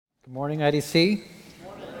Morning, IDC.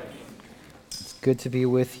 It's good to be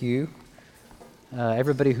with you.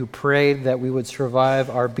 Everybody who prayed that we would survive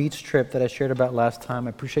our beach trip that I shared about last time,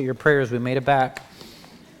 I appreciate your prayers. We made it back.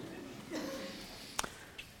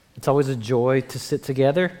 It's always a joy to sit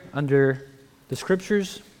together under the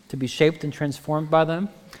scriptures, to be shaped and transformed by them.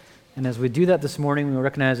 And as we do that this morning, we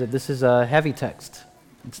recognize that this is a heavy text.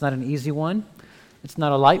 It's not an easy one. It's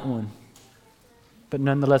not a light one. But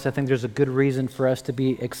nonetheless, I think there's a good reason for us to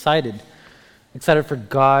be excited for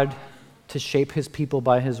God to shape his people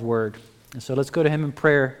by his word. And so let's go to him in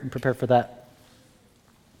prayer and prepare for that.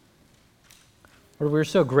 Lord, we're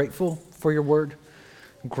so grateful for your word,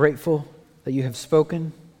 grateful that you have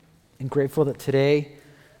spoken, and grateful that today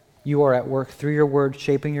you are at work through your word,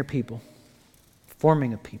 shaping your people,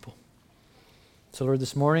 forming a people. So Lord,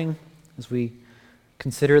 this morning, as we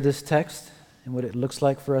consider this text and what it looks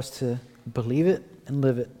like for us to believe it and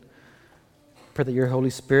live it, pray that your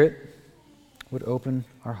Holy Spirit would open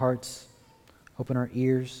our hearts, open our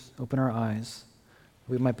ears, open our eyes,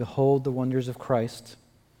 that we might behold the wonders of Christ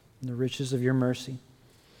and the riches of your mercy.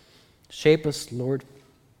 Shape us, Lord.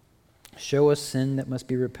 Show us sin that must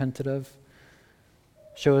be repented of.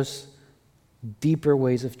 Show us deeper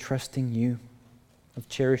ways of trusting you, of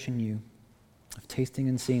cherishing you, of tasting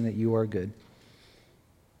and seeing that you are good.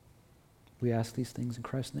 We ask these things in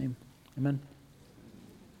Christ's name. Amen.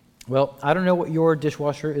 Well, I don't know what your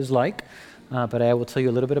dishwasher is like, but I will tell you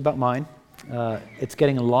a little bit about mine. It's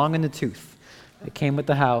getting long in the tooth. It came with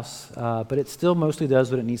the house, but it still mostly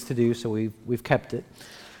does what it needs to do, so we've kept it.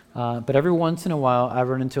 But every once in a while, I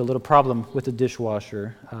run into a little problem with the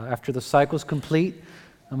dishwasher. After the cycle's complete,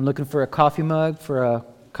 I'm looking for a coffee mug for a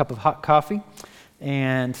cup of hot coffee,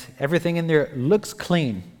 and everything in there looks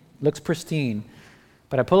clean, looks pristine.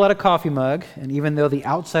 But I pull out a coffee mug, and even though the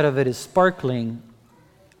outside of it is sparkling,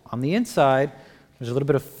 on the inside, there's a little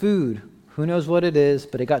bit of food. Who knows what it is,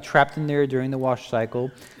 but it got trapped in there during the wash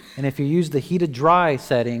cycle. And if you use the heated dry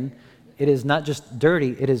setting, it is not just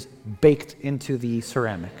dirty, it is baked into the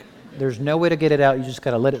ceramic. There's no way to get it out. You just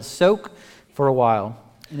got to let it soak for a while.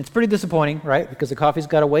 And it's pretty disappointing, right? Because the coffee's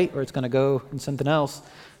got to wait or it's going to go in something else.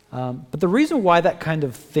 But the reason why that kind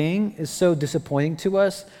of thing is so disappointing to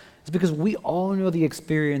us is because we all know the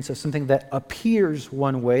experience of something that appears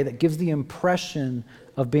one way, that gives the impression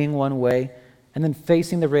of being one way, and then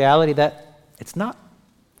facing the reality that it's not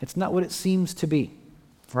what it seems to be,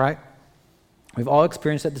 right? We've all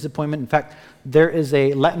experienced that disappointment. In fact, there is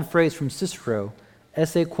a Latin phrase from Cicero,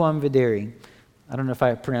 esse quam videri. I don't know if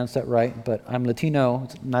I pronounced that right, but I'm Latino,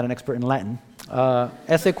 not an expert in Latin.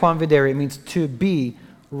 Esse quam videri means to be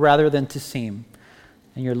rather than to seem.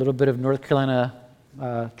 And your little bit of North Carolina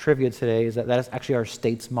trivia today is that is actually our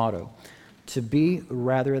state's motto, to be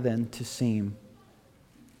rather than to seem.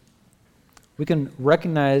 We can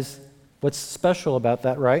recognize what's special about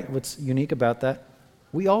that, right? What's unique about that.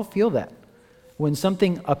 We all feel that. When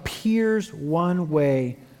something appears one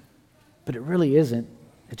way, but it really isn't,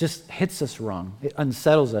 it just hits us wrong. It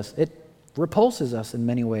unsettles us. It repulses us in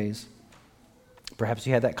many ways. Perhaps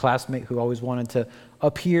you had that classmate who always wanted to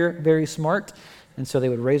appear very smart, and so they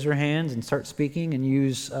would raise their hands and start speaking and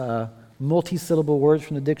use multi-syllable words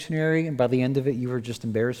from the dictionary, and by the end of it, you were just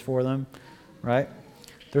embarrassed for them, right?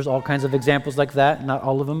 There's all kinds of examples like that. Not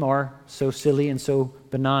all of them are so silly and so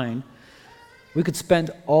benign. We could spend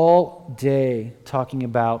all day talking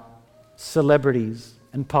about celebrities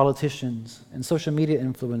and politicians and social media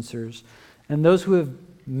influencers and those who have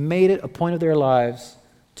made it a point of their lives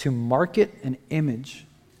to market an image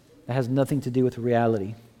that has nothing to do with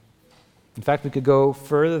reality. In fact, we could go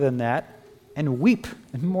further than that and weep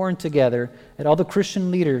and mourn together at all the Christian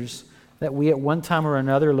leaders that we at one time or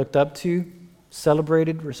another looked up to,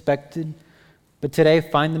 celebrated, respected, but today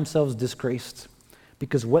find themselves disgraced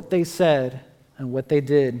because what they said and what they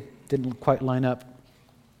did didn't quite line up.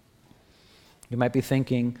 You might be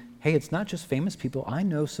thinking, hey, it's not just famous people. I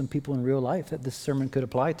know some people in real life that this sermon could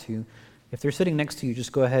apply to. If they're sitting next to you,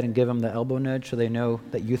 just go ahead and give them the elbow nudge so they know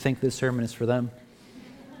that you think this sermon is for them.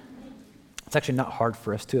 It's actually not hard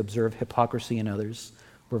for us to observe hypocrisy in others.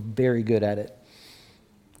 We're very good at it.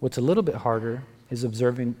 What's a little bit harder is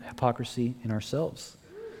observing hypocrisy in ourselves.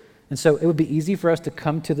 And so it would be easy for us to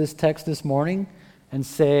come to this text this morning and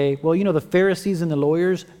say, well, you know, the Pharisees and the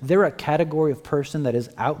lawyers, they're a category of person that is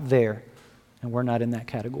out there, and we're not in that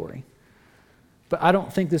category. But I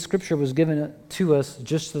don't think this scripture was given to us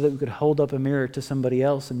just so that we could hold up a mirror to somebody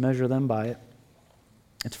else and measure them by it.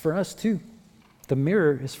 It's for us too. The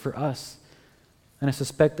mirror is for us. And I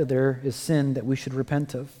suspect that there is sin that we should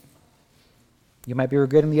repent of. You might be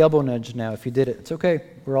regretting the elbow nudge now if you did it. It's okay.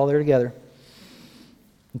 We're all there together.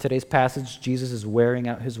 In today's passage, Jesus is wearing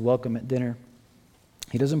out his welcome at dinner.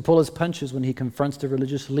 He doesn't pull his punches when he confronts the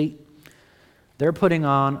religious elite. They're putting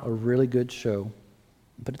on a really good show,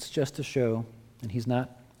 but it's just a show, and he's not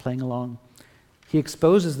playing along. He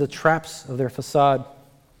exposes the traps of their facade.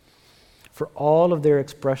 For all of their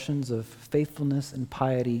expressions of faithfulness and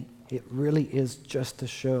piety, it really is just a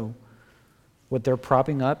show. What they're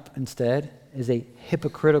propping up instead is a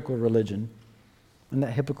hypocritical religion. And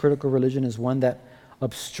that hypocritical religion is one that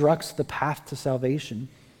obstructs the path to salvation.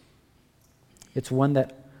 It's one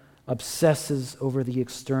that obsesses over the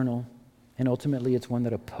external, and ultimately it's one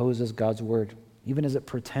that opposes God's word, even as it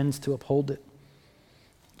pretends to uphold it.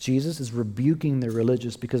 Jesus is rebuking the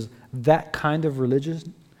religious because that kind of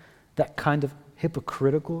religion, that kind of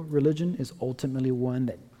hypocritical religion is ultimately one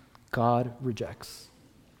that God rejects.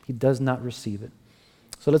 He does not receive it.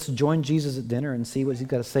 So let's join Jesus at dinner and see what he's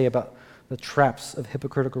got to say about the traps of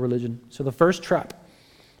hypocritical religion. So the first trap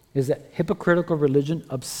is that hypocritical religion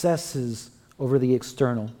obsesses over the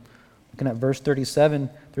external. Looking at verse 37,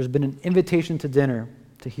 there's been an invitation to dinner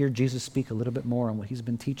to hear Jesus speak a little bit more on what he's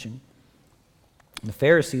been teaching. And the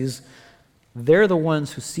Pharisees, they're the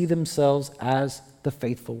ones who see themselves as the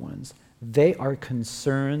faithful ones. They are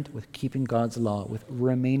concerned with keeping God's law, with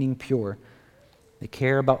remaining pure. They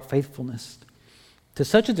care about faithfulness to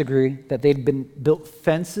such a degree that they'd been built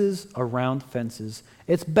fences around fences.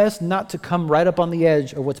 It's best not to come right up on the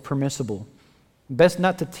edge of what's permissible. Best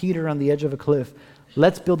not to teeter on the edge of a cliff.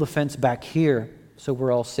 Let's build a fence back here so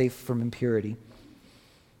we're all safe from impurity.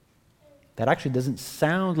 That actually doesn't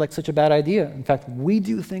sound like such a bad idea. In fact, we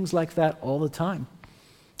do things like that all the time.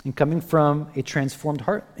 And coming from a transformed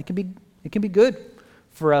heart, it can be good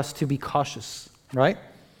for us to be cautious, right?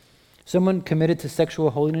 Someone committed to sexual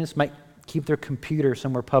holiness might keep their computer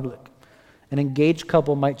somewhere public. An engaged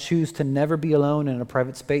couple might choose to never be alone in a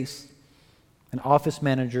private space. An office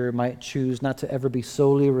manager might choose not to ever be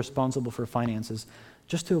solely responsible for finances,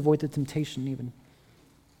 just to avoid the temptation even.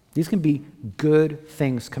 These can be good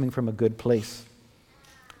things coming from a good place.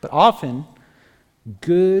 But often,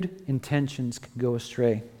 good intentions can go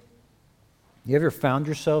astray. You ever found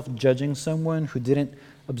yourself judging someone who didn't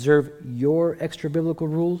observe your extra biblical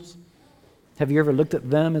rules? Have you ever looked at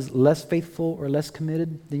them as less faithful or less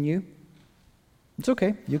committed than you? It's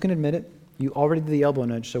okay. You can admit it. You already did the elbow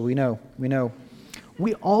nudge, so we know.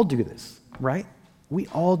 We all do this, right? We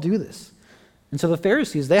all do this. And so the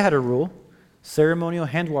Pharisees, they had a rule, ceremonial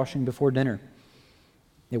hand washing before dinner.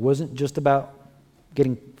 It wasn't just about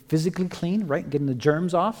getting physically clean, right? Getting the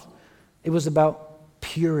germs off. It was about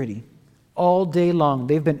purity. All day long,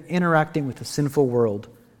 they've been interacting with a sinful world,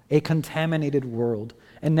 a contaminated world.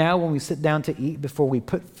 And now when we sit down to eat, before we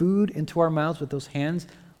put food into our mouths with those hands,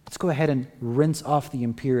 let's go ahead and rinse off the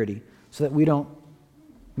impurity so that we don't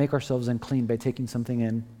make ourselves unclean by taking something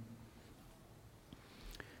in.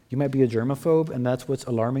 You might be a germaphobe, and that's what's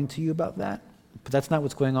alarming to you about that. But that's not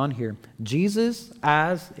what's going on here. Jesus,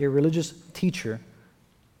 as a religious teacher,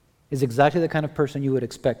 is exactly the kind of person you would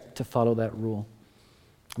expect to follow that rule.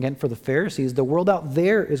 Again, for the Pharisees, the world out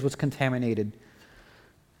there is what's contaminated.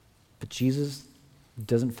 But Jesus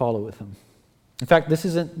doesn't follow with them. In fact, this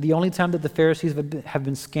isn't the only time that the Pharisees have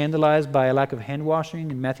been scandalized by a lack of hand washing.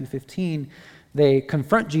 In Matthew 15, they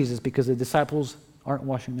confront Jesus because the disciples aren't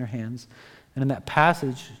washing their hands. And in that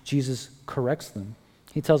passage, Jesus corrects them.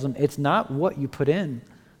 He tells them, it's not what you put in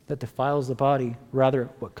that defiles the body, rather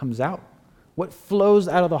what comes out. What flows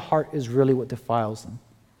out of the heart is really what defiles them.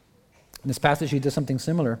 In this passage, he does something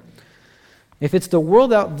similar. If it's the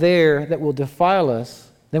world out there that will defile us,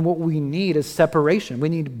 then what we need is separation. We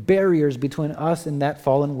need barriers between us and that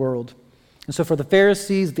fallen world. And so for the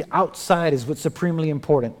Pharisees, the outside is what's supremely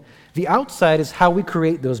important. The outside is how we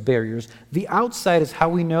create those barriers. The outside is how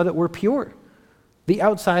we know that we're pure. The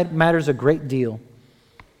outside matters a great deal.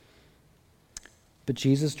 But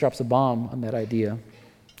Jesus drops a bomb on that idea.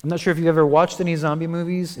 I'm not sure if you've ever watched any zombie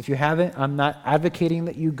movies. If you haven't, I'm not advocating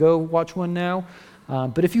that you go watch one now.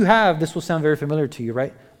 But if you have, this will sound very familiar to you,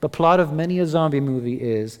 right? The plot of many a zombie movie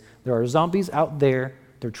is there are zombies out there.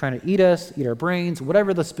 They're trying to eat us, eat our brains,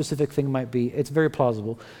 whatever the specific thing might be. It's very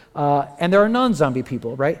plausible. And there are non-zombie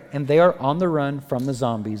people, right? And they are on the run from the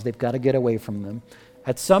zombies. They've got to get away from them.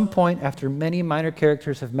 At some point, after many minor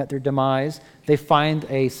characters have met their demise, they find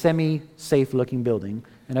a semi-safe looking building,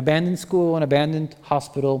 an abandoned school, an abandoned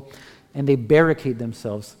hospital, and they barricade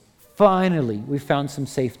themselves. Finally, we found some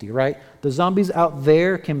safety, right? The zombies out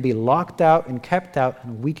there can be locked out and kept out,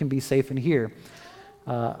 and we can be safe in here.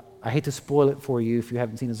 I hate to spoil it for you if you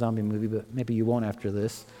haven't seen a zombie movie, but maybe you won't after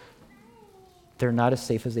this. They're not as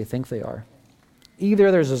safe as they think they are.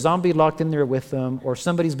 Either there's a zombie locked in there with them, or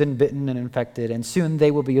somebody's been bitten and infected, and soon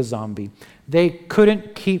they will be a zombie. They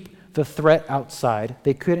couldn't keep the threat outside.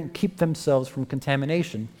 They couldn't keep themselves from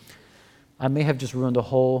contamination. I may have just ruined a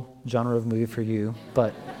whole genre of movie for you,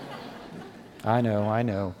 but I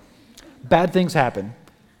know. Bad things happen.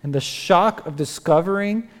 And the shock of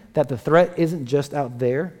discovering that the threat isn't just out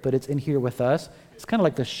there, but it's in here with us, it's kind of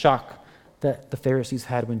like the shock that the Pharisees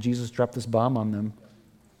had when Jesus dropped this bomb on them.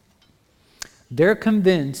 They're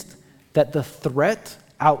convinced that the threat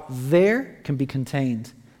out there can be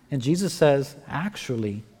contained. And Jesus says,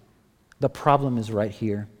 actually, the problem is right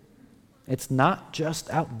here. It's not just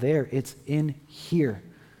out there, it's in here.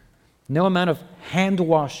 No amount of hand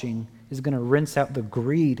washing is going to rinse out the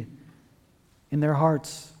greed in their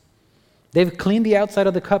hearts. They've cleaned the outside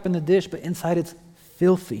of the cup and the dish, but inside it's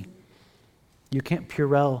filthy. You can't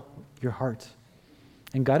Purell your heart.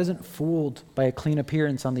 And God isn't fooled by a clean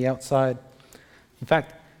appearance on the outside. In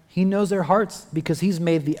fact, he knows their hearts because he's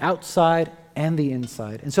made the outside and the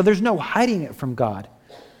inside. And so there's no hiding it from God.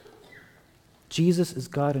 Jesus is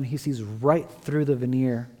God, and he sees right through the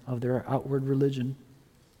veneer of their outward religion.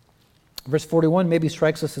 Verse 41 maybe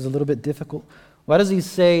strikes us as a little bit difficult. Why does he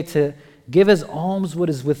say to give as alms what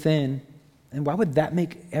is within, and why would that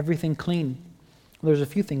make everything clean? Well, there's a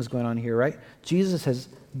few things going on here, right? Jesus has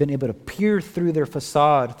been able to peer through their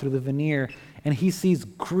facade, through the veneer, and he sees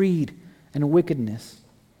greed and wickedness.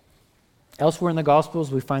 Elsewhere in the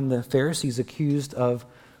Gospels, we find the Pharisees accused of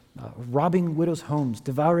robbing widows' homes,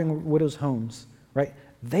 devouring widows' homes, right?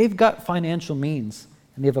 They've got financial means,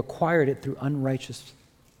 and they've acquired it through unrighteous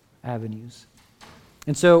avenues.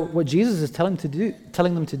 And so what Jesus is telling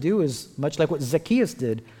them to do is much like what Zacchaeus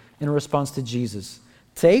did in response to Jesus.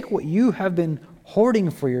 Take what you have been hoarding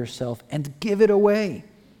for yourself and give it away.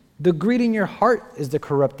 The greed in your heart is the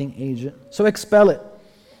corrupting agent, so expel it.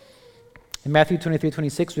 In Matthew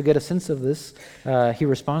 23:26, we get a sense of this. He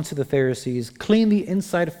responds to the Pharisees, clean the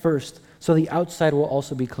inside first, so the outside will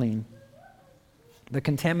also be clean. The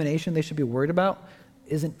contamination they should be worried about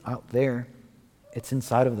isn't out there. It's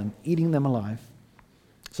inside of them, eating them alive.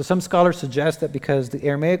 So some scholars suggest that because the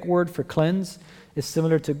Aramaic word for cleanse is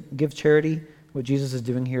similar to give charity, what Jesus is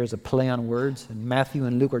doing here is a play on words, and Matthew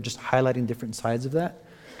and Luke are just highlighting different sides of that.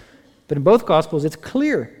 But in both Gospels, it's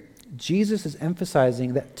clear Jesus is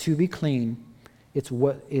emphasizing that to be clean, it's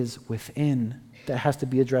what is within that has to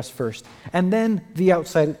be addressed first. And then the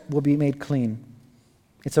outside will be made clean.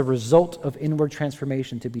 It's a result of inward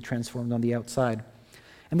transformation to be transformed on the outside.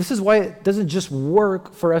 And this is why it doesn't just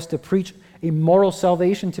work for us to preach a moral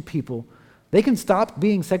salvation to people. They can stop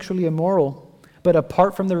being sexually immoral, but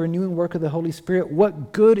apart from the renewing work of the Holy Spirit,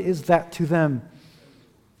 what good is that to them?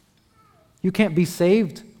 You can't be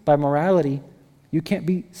saved by morality. You can't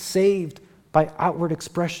be saved by outward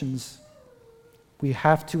expressions. We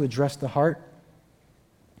have to address the heart.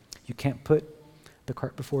 You can't put the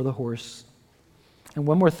cart before the horse. And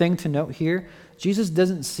one more thing to note here, Jesus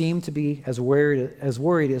doesn't seem to be as worried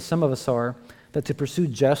as some of us are that to pursue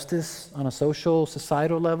justice on a social,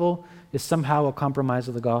 societal level is somehow a compromise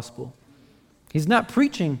of the gospel. He's not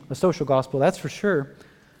preaching a social gospel, that's for sure.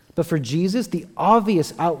 But for Jesus, the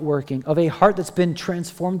obvious outworking of a heart that's been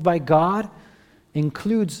transformed by God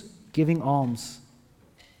includes giving alms,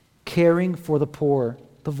 caring for the poor,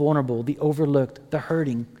 the vulnerable, the overlooked, the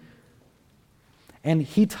hurting. And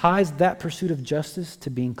he ties that pursuit of justice to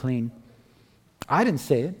being clean. I didn't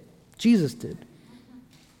say it, Jesus did.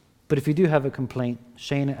 But if you do have a complaint,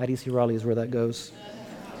 Shane at EC Raleigh is where that goes.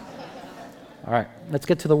 All right, let's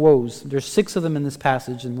get to the woes. There's 6 of them in this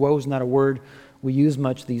passage, and woe is not a word we use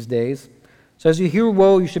much these days. So as you hear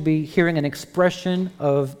woe, you should be hearing an expression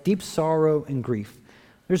of deep sorrow and grief.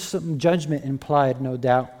 There's some judgment implied, no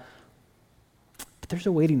doubt, but there's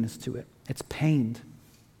a weightiness to it. It's pained.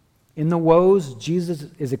 In the woes, Jesus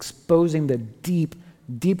is exposing the deep,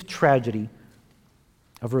 deep tragedy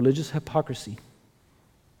of religious hypocrisy.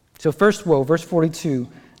 So first woe, verse 42,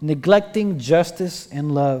 neglecting justice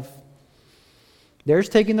and love. There's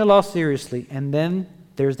taking the law seriously, and then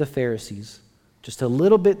there's the Pharisees. Just a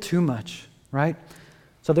little bit too much, right?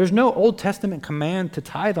 So there's no Old Testament command to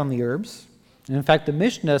tithe on the herbs. And in fact, the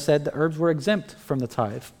Mishnah said the herbs were exempt from the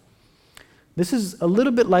tithe. This is a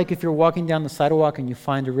little bit like if you're walking down the sidewalk and you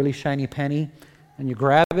find a really shiny penny and you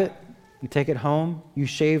grab it, you take it home, you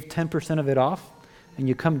shave 10% of it off, and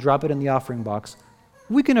you come drop it in the offering box.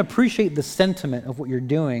 We can appreciate the sentiment of what you're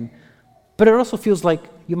doing, but it also feels like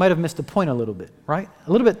you might have missed the point a little bit, right?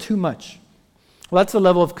 A little bit too much. Well, that's the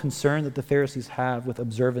level of concern that the Pharisees have with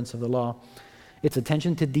observance of the law. It's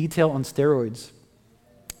attention to detail on steroids.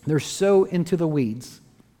 They're so into the weeds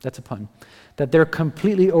That's a pun. That they're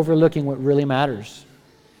completely overlooking what really matters.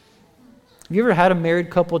 Have you ever had a married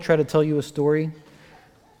couple try to tell you a story?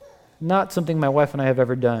 Not something my wife and I have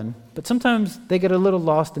ever done, but sometimes they get a little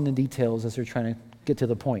lost in the details as they're trying to get to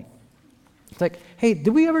the point. It's like, hey, did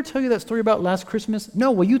we ever tell you that story about last Christmas?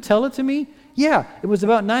 No, will you tell it to me? Yeah, it was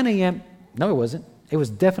about 9 a.m. No, it wasn't. It was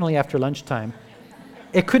definitely after lunchtime.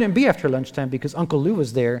 It couldn't be after lunchtime because Uncle Lou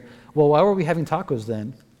was there. Well, why were we having tacos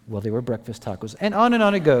then? Well, they were breakfast tacos. And on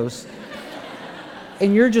it goes.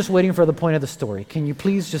 And you're just waiting for the point of the story. Can you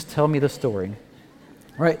please just tell me the story?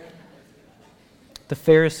 Right? The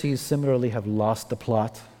Pharisees similarly have lost the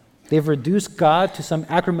plot. They've reduced God to some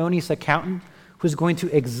acrimonious accountant who's going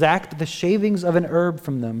to exact the shavings of an herb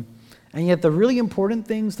from them. And yet the really important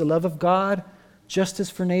things, the love of God, justice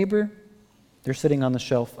for neighbor, they're sitting on the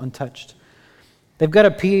shelf untouched. They've got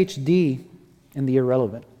a PhD in the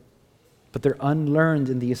irrelevant, but they're unlearned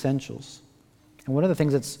in the essentials. And one of the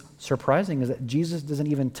things that's surprising is that Jesus doesn't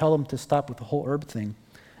even tell them to stop with the whole herb thing.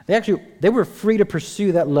 They were free to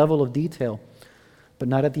pursue that level of detail, but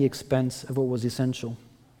not at the expense of what was essential.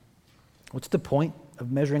 What's the point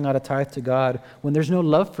of measuring out a tithe to God when there's no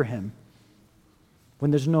love for Him?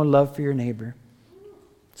 When there's no love for your neighbor?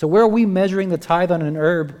 So where are we measuring the tithe on an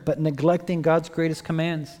herb but neglecting God's greatest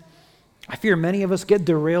commands? I fear many of us get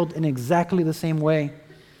derailed in exactly the same way.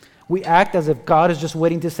 We act as if God is just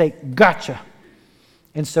waiting to say, gotcha.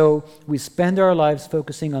 And so we spend our lives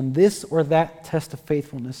focusing on this or that test of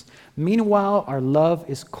faithfulness. Meanwhile, our love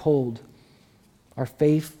is cold. Our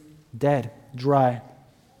faith dead, dry.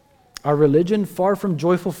 Our religion far from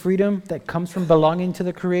joyful freedom that comes from belonging to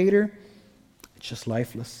the Creator. It's just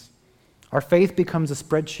lifeless. Our faith becomes a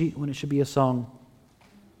spreadsheet when it should be a song.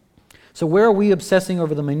 So where are we obsessing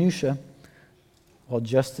over the minutia while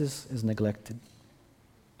justice is neglected?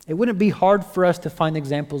 It wouldn't be hard for us to find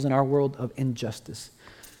examples in our world of injustice.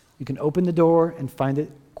 You can open the door and find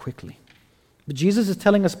it quickly. But Jesus is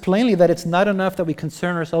telling us plainly that it's not enough that we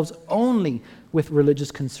concern ourselves only with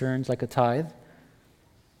religious concerns like a tithe.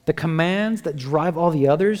 The commands that drive all the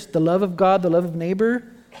others, the love of God, the love of neighbor,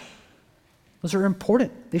 those are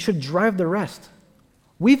important. They should drive the rest.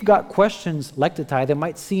 We've got questions like the tithe that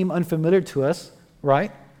might seem unfamiliar to us,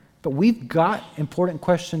 right? But we've got important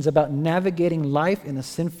questions about navigating life in a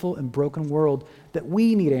sinful and broken world that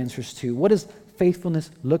we need answers to. What does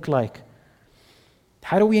faithfulness look like?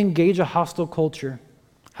 How do we engage a hostile culture?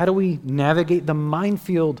 How do we navigate the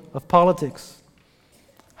minefield of politics?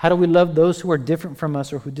 How do we love those who are different from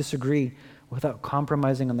us or who disagree without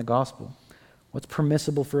compromising on the gospel? What's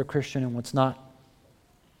permissible for a Christian and what's not?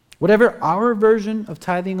 Whatever our version of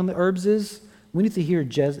tithing on the herbs is, we need to hear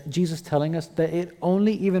Jesus telling us that it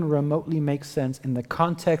only even remotely makes sense in the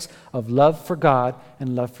context of love for God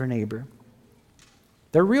and love for neighbor.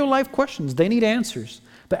 They're real life questions. They need answers.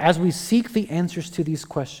 But as we seek the answers to these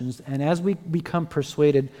questions and as we become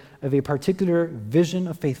persuaded of a particular vision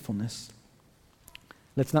of faithfulness,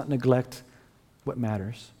 let's not neglect what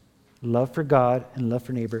matters. Love for God and love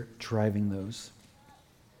for neighbor driving those.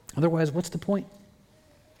 Otherwise, what's the point?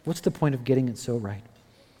 What's the point of getting it so right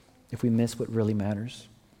if we miss what really matters?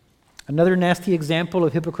 Another nasty example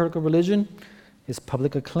of hypocritical religion is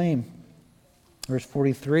public acclaim. Verse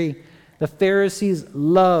 43, the Pharisees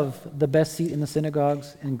love the best seat in the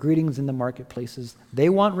synagogues and greetings in the marketplaces. They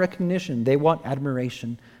want recognition. They want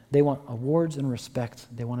admiration. They want awards and respect.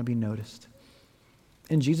 They want to be noticed.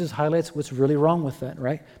 And Jesus highlights what's really wrong with that,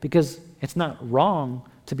 right? Because it's not wrong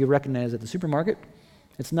to be recognized at the supermarket.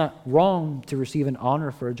 It's not wrong to receive an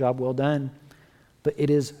honor for a job well done. But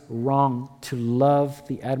it is wrong to love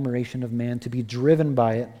the admiration of man, to be driven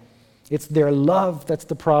by it. It's their love that's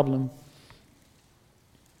the problem.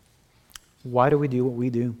 Why do we do what we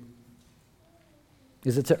do?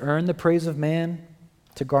 Is it to earn the praise of man?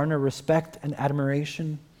 To garner respect and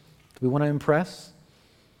admiration? Do we want to impress?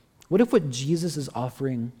 What if what Jesus is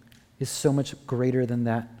offering is so much greater than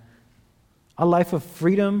that? A life of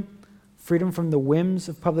freedom, freedom from the whims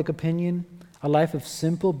of public opinion, a life of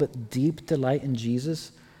simple but deep delight in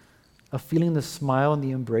Jesus, of feeling the smile and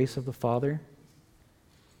the embrace of the Father.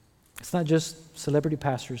 It's not just celebrity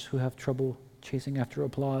pastors who have trouble chasing after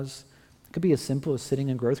applause. It could be as simple as sitting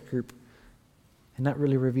in growth group and not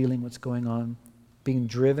really revealing what's going on, being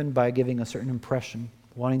driven by giving a certain impression,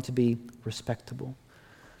 wanting to be respectable.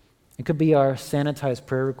 It could be our sanitized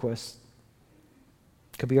prayer requests.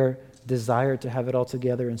 It could be our desire to have it all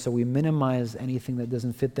together, and so we minimize anything that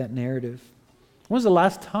doesn't fit that narrative. When was the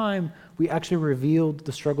last time we actually revealed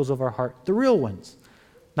the struggles of our heart? The real ones,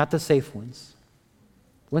 not the safe ones.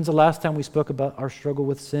 When's the last time we spoke about our struggle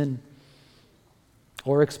with sin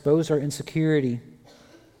or exposed our insecurity,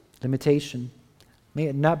 limitation, May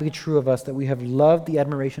it not be true of us that we have loved the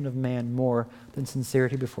admiration of man more than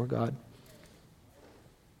sincerity before God.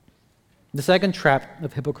 The second trap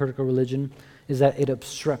of hypocritical religion is that it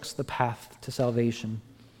obstructs the path to salvation.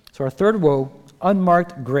 So our third woe,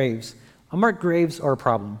 unmarked graves. Unmarked graves are a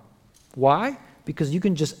problem. Why? Because you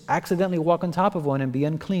can just accidentally walk on top of one and be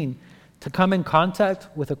unclean. To come in contact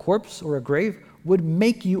with a corpse or a grave would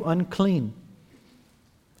make you unclean.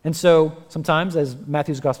 And so sometimes, as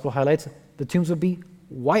Matthew's gospel highlights, the tombs would be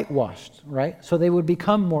whitewashed, right? So they would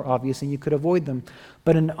become more obvious and you could avoid them.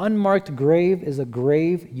 But an unmarked grave is a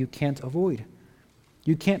grave you can't avoid.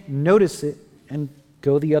 You can't notice it and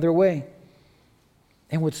go the other way.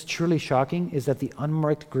 And what's truly shocking is that the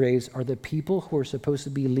unmarked graves are the people who are supposed to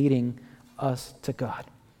be leading us to God.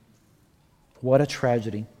 What a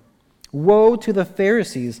tragedy. Woe to the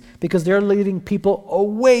Pharisees, because they're leading people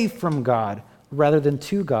away from God rather than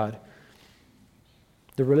to God.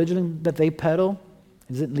 The religion that they peddle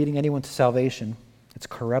isn't leading anyone to salvation. It's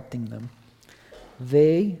corrupting them.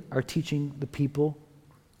 They are teaching the people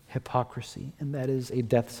hypocrisy, and that is a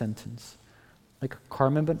death sentence. Like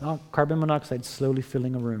carbon monoxide slowly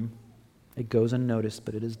filling a room. It goes unnoticed,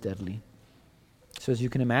 but it is deadly. So as you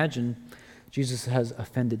can imagine, Jesus has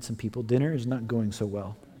offended some people. Dinner is not going so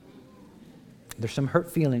well. There's some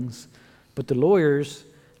hurt feelings, but the lawyers,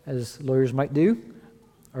 as lawyers might do,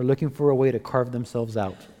 are looking for a way to carve themselves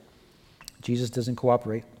out. Jesus doesn't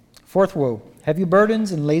cooperate. Fourth woe, heavy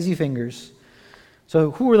burdens and lazy fingers.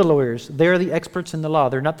 So who are the lawyers? They're the experts in the law.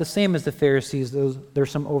 They're not the same as the Pharisees. There's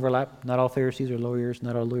some overlap. Not all Pharisees are lawyers.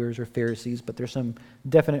 Not all lawyers are Pharisees, but there's some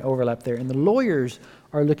definite overlap there. And the lawyers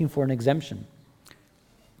are looking for an exemption.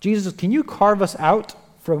 Jesus, can you carve us out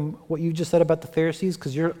from what you just said about the Pharisees?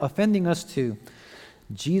 Because you're offending us too.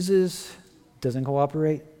 Jesus doesn't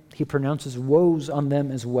cooperate. He pronounces woes on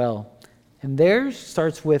them as well. And theirs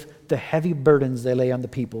starts with the heavy burdens they lay on the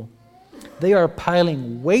people. They are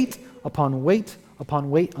piling weight upon weight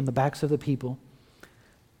upon weight on the backs of the people.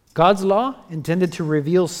 God's law, intended to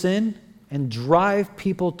reveal sin and drive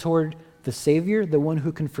people toward the Savior, the one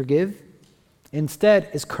who can forgive, instead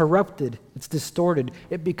is corrupted. It's distorted.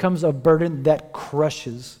 It becomes a burden that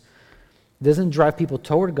crushes. It doesn't drive people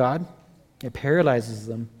toward God. It paralyzes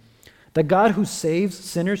them. The God who saves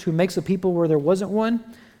sinners, who makes a people where there wasn't one,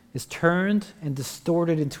 is turned and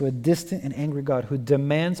distorted into a distant and angry God who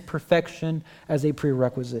demands perfection as a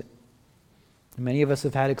prerequisite. Many of us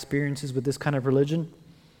have had experiences with this kind of religion.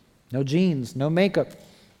 No jeans, no makeup,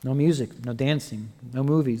 no music, no dancing, no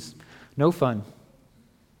movies, no fun.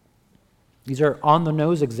 These are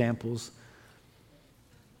on-the-nose examples,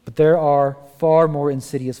 but there are far more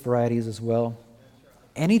insidious varieties as well.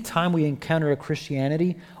 Anytime we encounter a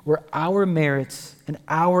Christianity where our merits and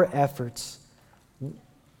our efforts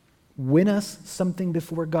win us something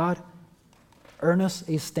before God, earn us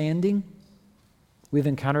a standing, we've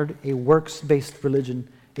encountered a works-based religion,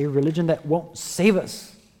 a religion that won't save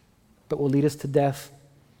us, but will lead us to death,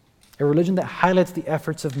 a religion that highlights the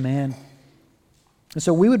efforts of man. And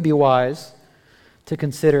so we would be wise to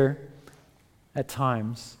consider at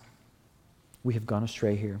times we have gone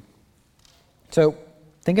astray here. So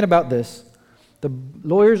thinking about this, the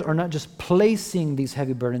lawyers are not just placing these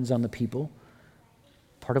heavy burdens on the people.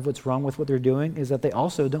 Part of what's wrong with what they're doing is that they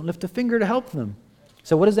also don't lift a finger to help them.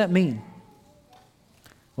 So what does that mean?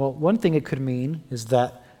 Well, one thing it could mean is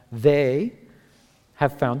that they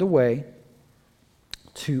have found a way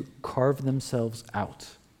to carve themselves out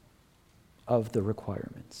of the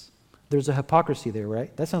requirements. There's a hypocrisy there,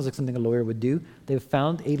 right? That sounds like something a lawyer would do. They've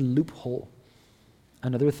found a loophole.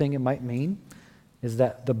 Another thing it might mean is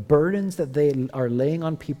that the burdens that they are laying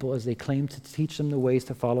on people as they claim to teach them the ways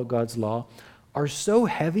to follow God's law are so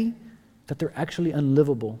heavy that they're actually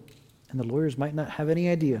unlivable. And the lawyers might not have any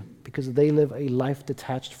idea because they live a life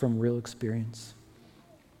detached from real experience.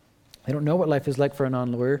 They don't know what life is like for a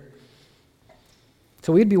non-lawyer.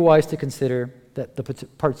 So we'd be wise to consider that the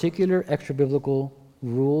particular extra-biblical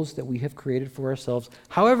rules that we have created for ourselves,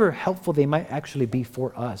 however helpful they might actually be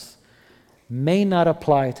for us, may not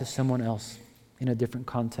apply to someone else in a different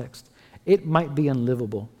context. It might be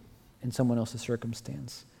unlivable in someone else's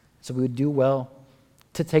circumstance. So we would do well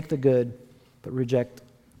to take the good, but reject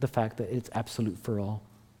the fact that it's absolute for all.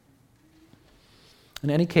 In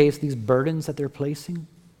any case, these burdens that they're placing,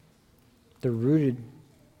 they're rooted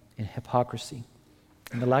in hypocrisy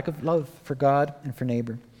and the lack of love for God and for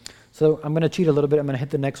neighbor. So I'm going to cheat a little bit. I'm going to hit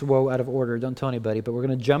the next woe out of order. Don't tell anybody, but we're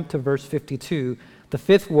going to jump to verse 52, the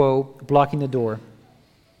fifth woe, blocking the door.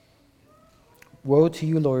 Woe to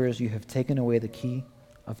you, lawyers, you have taken away the key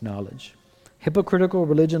of knowledge. Hypocritical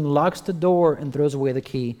religion locks the door and throws away the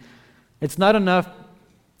key. It's not enough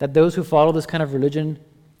that those who follow this kind of religion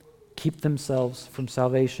keep themselves from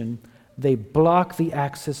salvation. They block the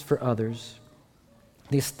access for others.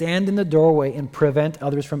 They stand in the doorway and prevent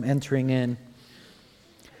others from entering in.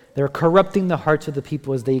 They're corrupting the hearts of the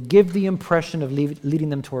people as they give the impression of leading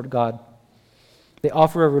them toward God. They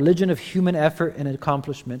offer a religion of human effort and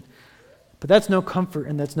accomplishment, but that's no comfort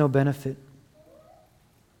and that's no benefit.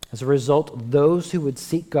 As a result, those who would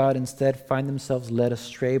seek God instead find themselves led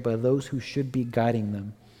astray by those who should be guiding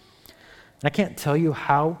them. And I can't tell you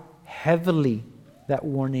how heavily that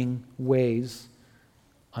warning weighs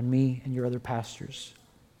on me and your other pastors.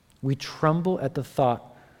 We tremble at the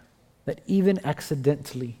thought that even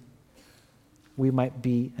accidentally, we might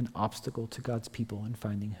be an obstacle to God's people in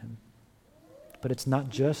finding Him. But it's not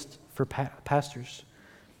just for pastors.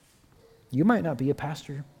 You might not be a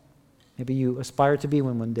pastor. Maybe you aspire to be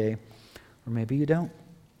one day, or maybe you don't.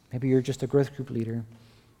 Maybe you're just a growth group leader.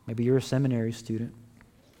 Maybe you're a seminary student.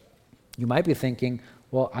 You might be thinking,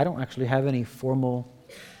 well, I don't actually have any formal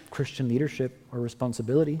Christian leadership or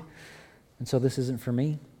responsibility, and so this isn't for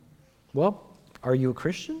me. Well, are you a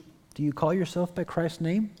Christian? Do you call yourself by Christ's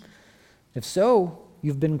name? If so,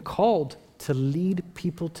 you've been called to lead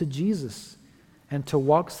people to Jesus and to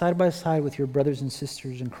walk side by side with your brothers and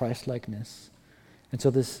sisters in Christ-likeness. And so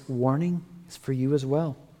this warning is for you as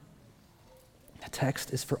well. The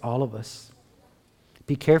text is for all of us.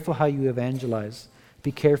 Be careful how you evangelize.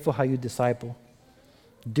 Be careful how you disciple.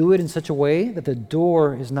 Do it in such a way that the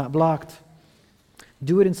door is not blocked.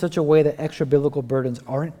 Do it in such a way that extra biblical burdens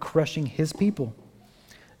aren't crushing His people.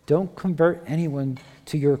 Don't convert anyone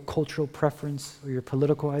to your cultural preference or your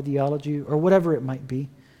political ideology or whatever it might be.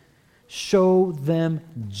 Show them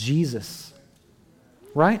Jesus.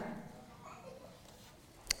 Right?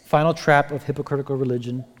 Final trap of hypocritical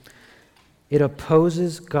religion. It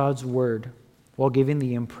opposes God's word while giving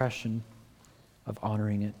the impression of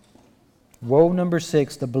honoring it. Woe number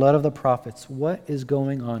 6, the blood of the prophets. What is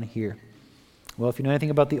going on here? Well, if you know anything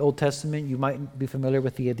about the Old Testament, you might be familiar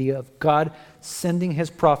with the idea of God sending His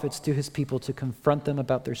prophets to His people to confront them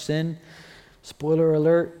about their sin. Spoiler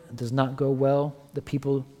alert, it does not go well. The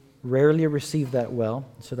people rarely receive that well.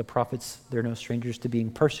 So the prophets, they're no strangers to being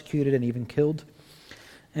persecuted and even killed.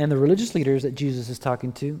 And the religious leaders that Jesus is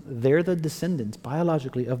talking to, they're the descendants,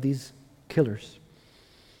 biologically, of these killers.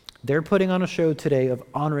 They're putting on a show today of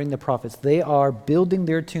honoring the prophets. They are building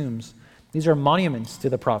their tombs. These are monuments to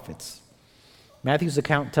the prophets. Matthew's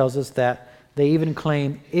account tells us that they even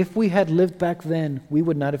claim, if we had lived back then, we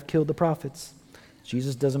would not have killed the prophets.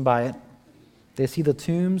 Jesus doesn't buy it. They see the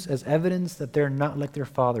tombs as evidence that they're not like their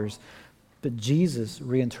fathers. But Jesus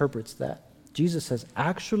reinterprets that. Jesus says,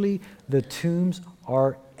 actually, the tombs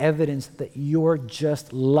are evidence that you're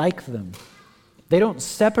just like them. They don't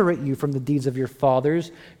separate you from the deeds of your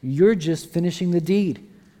fathers. You're just finishing the deed.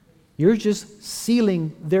 You're just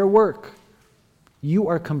sealing their work. You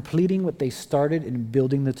are completing what they started in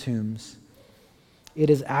building the tombs. It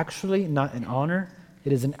is actually not an honor.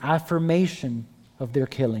 It is an affirmation of their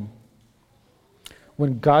killing.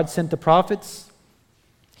 When God sent the prophets,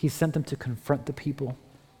 He sent them to confront the people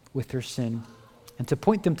with their sin and to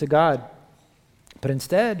point them to God. But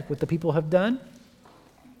instead, what the people have done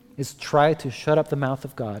is try to shut up the mouth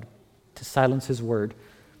of God, to silence His word.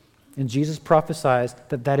 And Jesus prophesies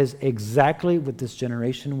that that is exactly what this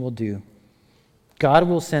generation will do. God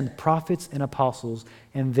will send prophets and apostles,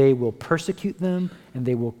 and they will persecute them and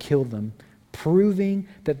they will kill them, proving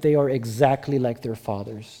that they are exactly like their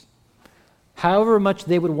fathers. However much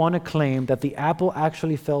they would want to claim that the apple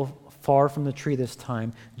actually fell far from the tree this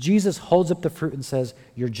time, Jesus holds up the fruit and says,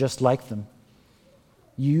 you're just like them.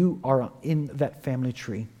 You are in that family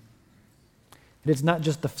tree. And it's not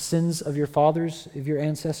just the sins of your fathers, of your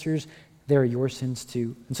ancestors, they're your sins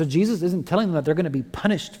too. And so Jesus isn't telling them that they're going to be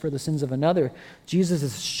punished for the sins of another. Jesus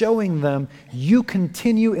is showing them, you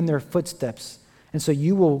continue in their footsteps, and so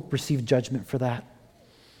you will receive judgment for that.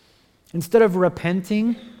 Instead of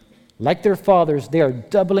repenting, like their fathers, they are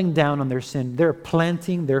doubling down on their sin. They're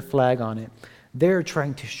planting their flag on it. They're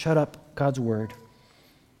trying to shut up God's word.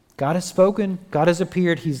 God has spoken. God has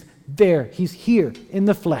appeared. He's there. He's here in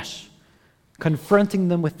the flesh, confronting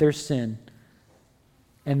them with their sin.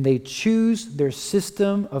 And they choose their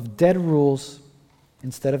system of dead rules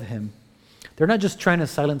instead of Him. They're not just trying to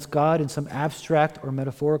silence God in some abstract or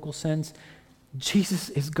metaphorical sense. Jesus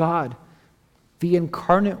is God. The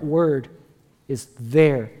incarnate Word is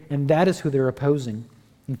there, and that is who they're opposing.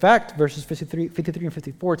 In fact, verses 53 and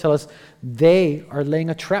 54 tell us they are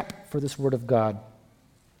laying a trap for this Word of God.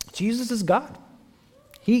 Jesus is God.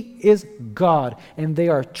 He is God, and they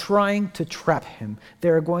are trying to trap him. They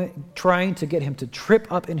are trying to get him to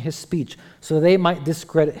trip up in his speech so they might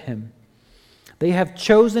discredit him. They have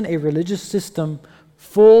chosen a religious system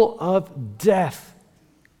full of death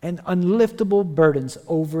and unliftable burdens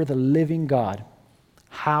over the living God.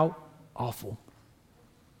 How awful.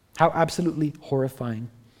 How absolutely horrifying.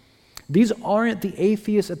 These aren't the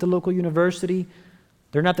atheists at the local university.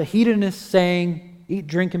 They're not the hedonists saying, eat,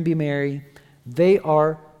 drink, and be merry. They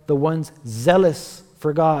are the ones zealous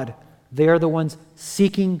for God. They are the ones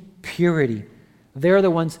seeking purity. They are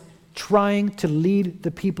the ones trying to lead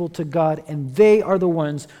the people to God. And they are the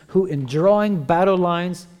ones who, in drawing battle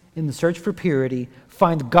lines in the search for purity,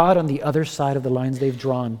 find God on the other side of the lines they've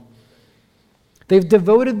drawn. They've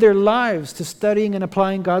devoted their lives to studying and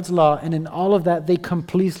applying God's law, and in all of that, they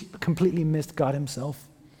completely missed God himself.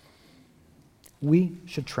 We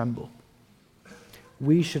should tremble.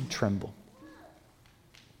 We should tremble.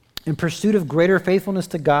 In pursuit of greater faithfulness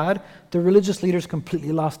to God, the religious leaders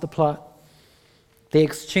completely lost the plot. They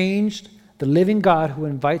exchanged the living God who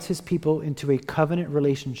invites his people into a covenant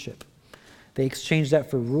relationship. They exchanged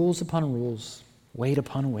that for rules upon rules, weight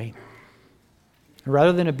upon weight.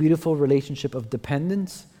 Rather than a beautiful relationship of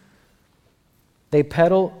dependence, they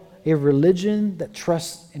peddle a religion that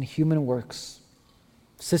trusts in human works,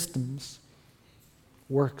 systems,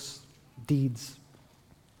 works, deeds.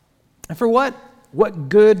 And for what? What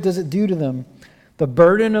good does it do to them? The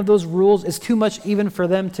burden of those rules is too much even for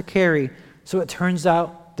them to carry, so it turns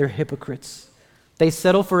out they're hypocrites. They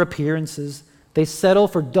settle for appearances. They settle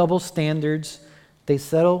for double standards. They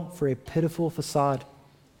settle for a pitiful facade.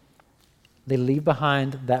 They leave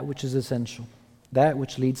behind that which is essential, that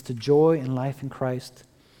which leads to joy and life in Christ.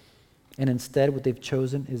 And instead, what they've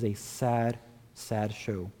chosen is a sad, sad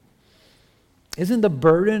show. Isn't the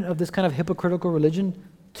burden of this kind of hypocritical religion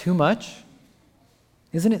too much?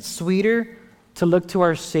 Isn't it sweeter to look to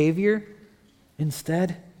our Savior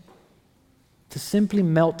instead? To simply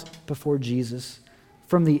melt before Jesus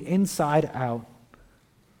from the inside out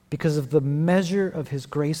because of the measure of his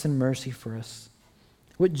grace and mercy for us.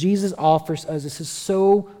 What Jesus offers us is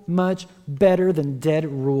so much better than dead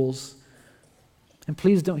rules. And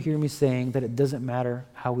please don't hear me saying that it doesn't matter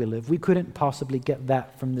how we live. We couldn't possibly get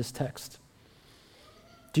that from this text.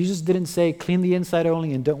 Jesus didn't say, clean the inside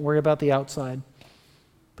only and don't worry about the outside.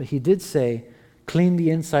 But he did say, clean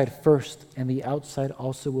the inside first and the outside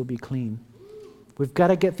also will be clean. We've got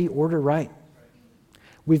to get the order right.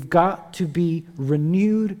 We've got to be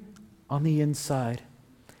renewed on the inside.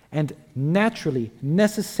 And naturally,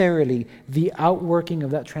 necessarily, the outworking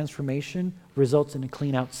of that transformation results in a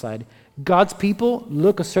clean outside. God's people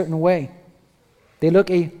look a certain way. They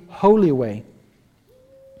look a holy way.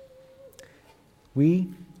 We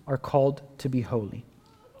are called to be holy.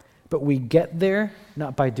 But we get there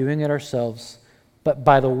not by doing it ourselves, but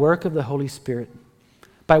by the work of the Holy Spirit,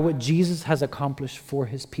 by what Jesus has accomplished for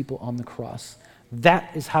his people on the cross.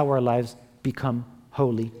 That is how our lives become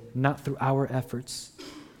holy, not through our efforts.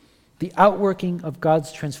 The outworking of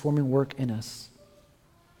God's transforming work in us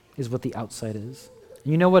is what the outside is.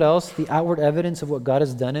 And you know what else? The outward evidence of what God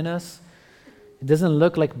has done in us, it doesn't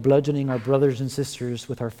look like bludgeoning our brothers and sisters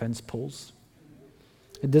with our fence poles.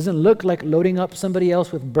 It doesn't look like loading up somebody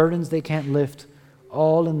else with burdens they can't lift,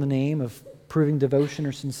 all in the name of proving devotion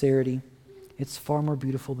or sincerity. It's far more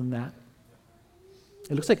beautiful than that.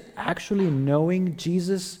 It looks like actually knowing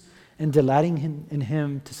Jesus and delighting in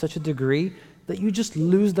him to such a degree that you just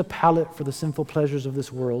lose the palate for the sinful pleasures of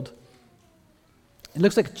this world. It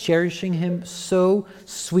looks like cherishing him so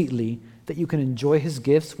sweetly that you can enjoy his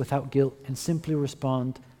gifts without guilt and simply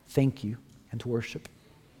respond, thank you, and to worship.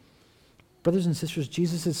 Brothers and sisters,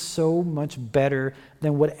 Jesus is so much better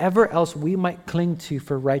than whatever else we might cling to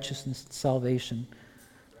for righteousness and salvation.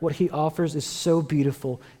 What he offers is so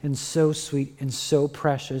beautiful and so sweet and so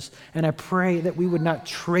precious. And I pray that we would not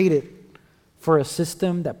trade it for a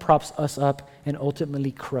system that props us up and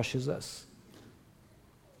ultimately crushes us.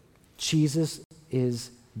 Jesus is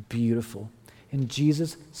beautiful, and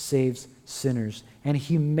Jesus saves sinners, and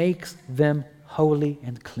he makes them holy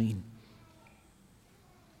and clean.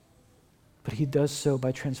 But he does so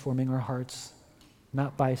by transforming our hearts,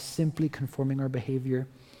 not by simply conforming our behavior.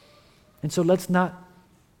 And so let's not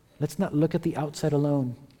look at the outside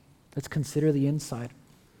alone. Let's consider the inside.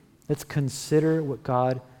 Let's consider what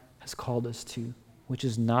God has called us to, which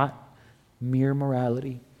is not mere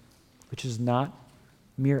morality, which is not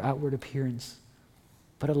mere outward appearance,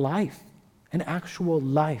 but a life, an actual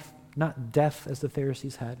life, not death as the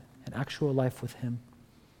Pharisees had, an actual life with him.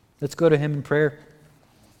 Let's go to him in prayer.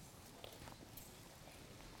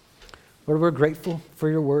 Lord, we're grateful for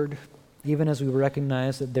your word. even as we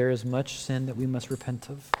recognize that there is much sin that we must repent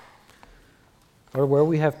of. Or where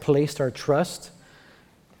we have placed our trust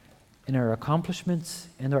in our accomplishments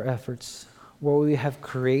and our efforts, where we have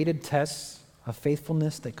created tests of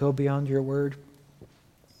faithfulness that go beyond your word,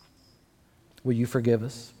 will you forgive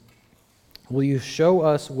us? Will you show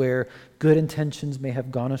us where good intentions may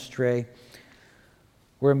have gone astray,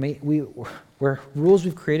 where rules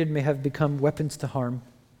we've created may have become weapons to harm,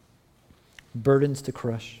 burdens to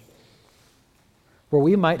crush, where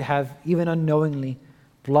we might have, even unknowingly,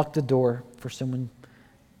 blocked a door for someone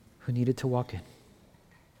who needed to walk in.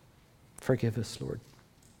 Forgive us, Lord.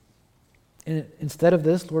 And instead of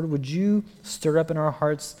this, Lord, would you stir up in our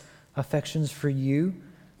hearts affections for you,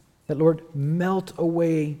 that, Lord, melt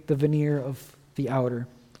away the veneer of the outer,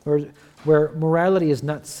 where morality is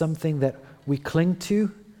not something that we cling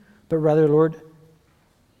to, but rather, Lord,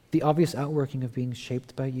 the obvious outworking of being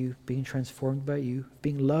shaped by you, being transformed by you,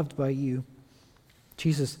 being loved by you.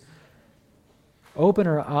 Jesus, open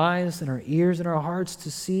our eyes and our ears and our hearts to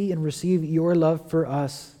see and receive your love for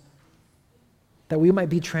us, that we might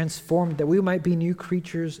be transformed, that we might be new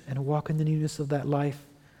creatures and walk in the newness of that life,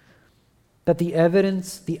 that the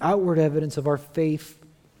evidence, the outward evidence of our faith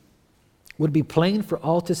would be plain for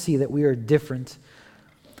all to see that we are different,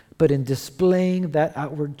 but in displaying that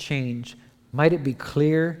outward change, might it be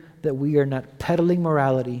clear that we are not peddling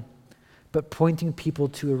morality, but pointing people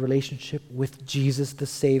to a relationship with Jesus the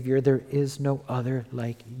Savior. There is no other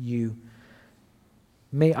like you.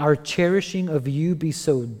 May our cherishing of you be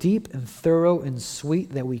so deep and thorough and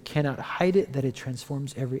sweet that we cannot hide it, that it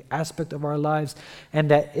transforms every aspect of our lives,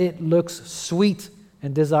 and that it looks sweet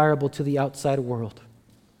and desirable to the outside world.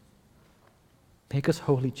 Make us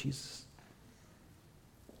holy, Jesus.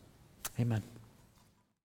 Amen.